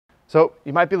So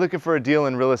you might be looking for a deal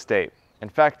in real estate. In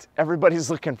fact, everybody's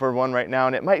looking for one right now,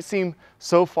 and it might seem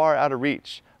so far out of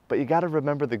reach, but you gotta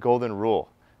remember the golden rule.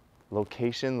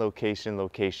 Location, location,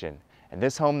 location. And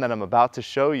this home that I'm about to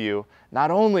show you,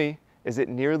 not only is it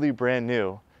nearly brand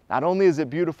new, not only is it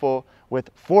beautiful with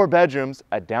 4 bedrooms,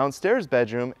 a downstairs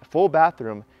bedroom, full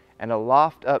bathroom, and a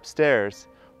loft upstairs,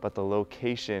 but the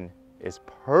location is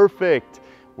perfect.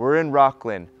 We're in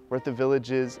Rocklin. We're at the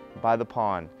Villages by the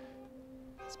pond.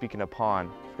 Speaking of pond,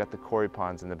 we've got the Quarry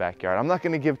ponds in the backyard. I'm not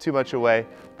gonna give too much away.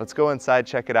 Let's go inside,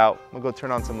 check it out. We'll go turn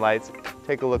on some lights,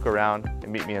 take a look around, and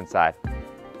meet me inside.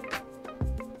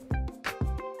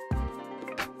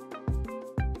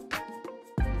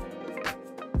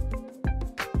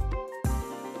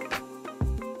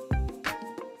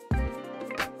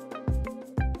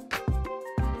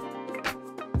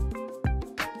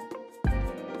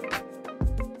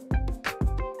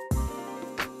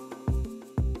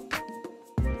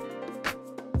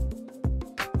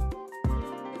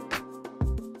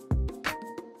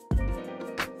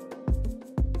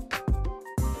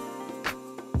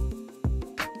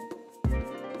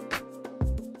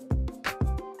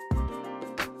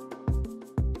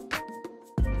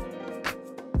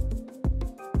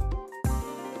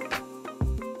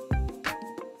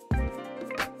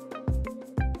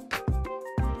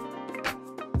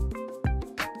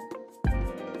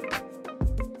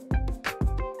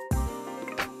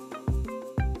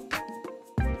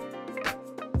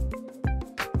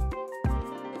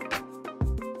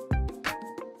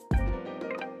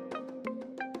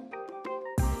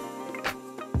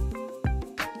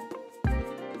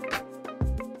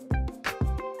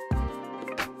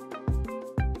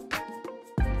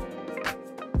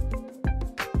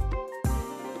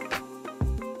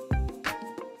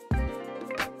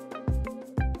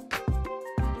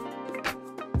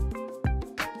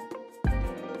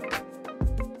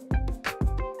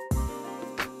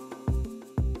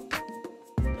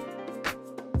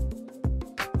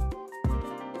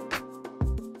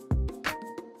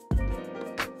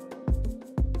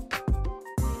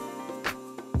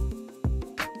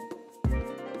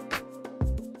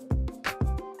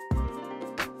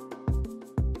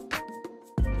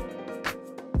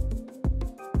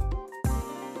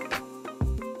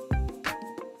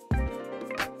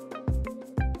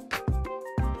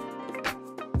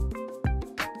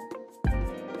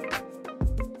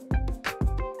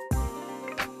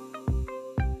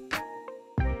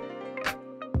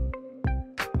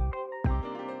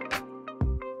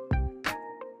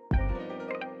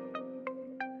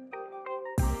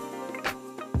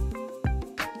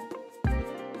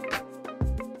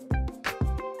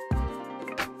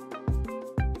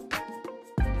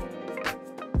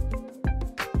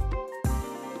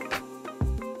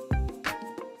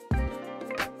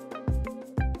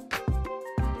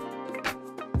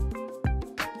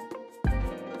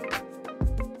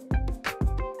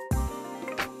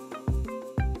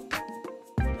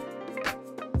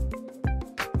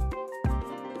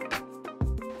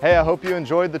 Hey, I hope you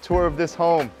enjoyed the tour of this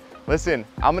home. Listen,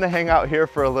 I'm gonna hang out here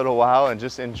for a little while and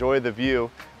just enjoy the view.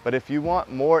 But if you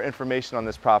want more information on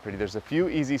this property, there's a few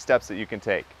easy steps that you can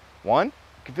take. One, you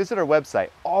can visit our website.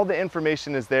 All the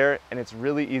information is there, and it's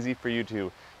really easy for you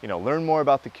to, learn more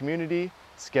about the community,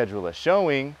 schedule a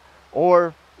showing,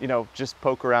 or, just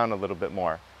poke around a little bit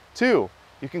more. Two,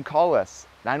 you can call us,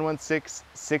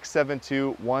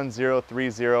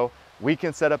 916-672-1030. We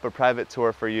can set up a private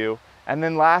tour for you. And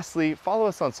then lastly, follow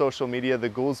us on social media, the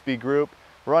Goolsby Group.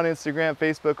 We're on Instagram,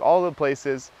 Facebook, all the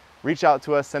places. Reach out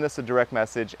to us, send us a direct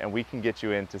message, and we can get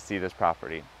you in to see this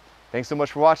property. Thanks so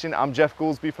much for watching. I'm Jeff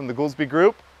Goolsby from the Goolsby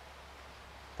Group.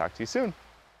 Talk to you soon.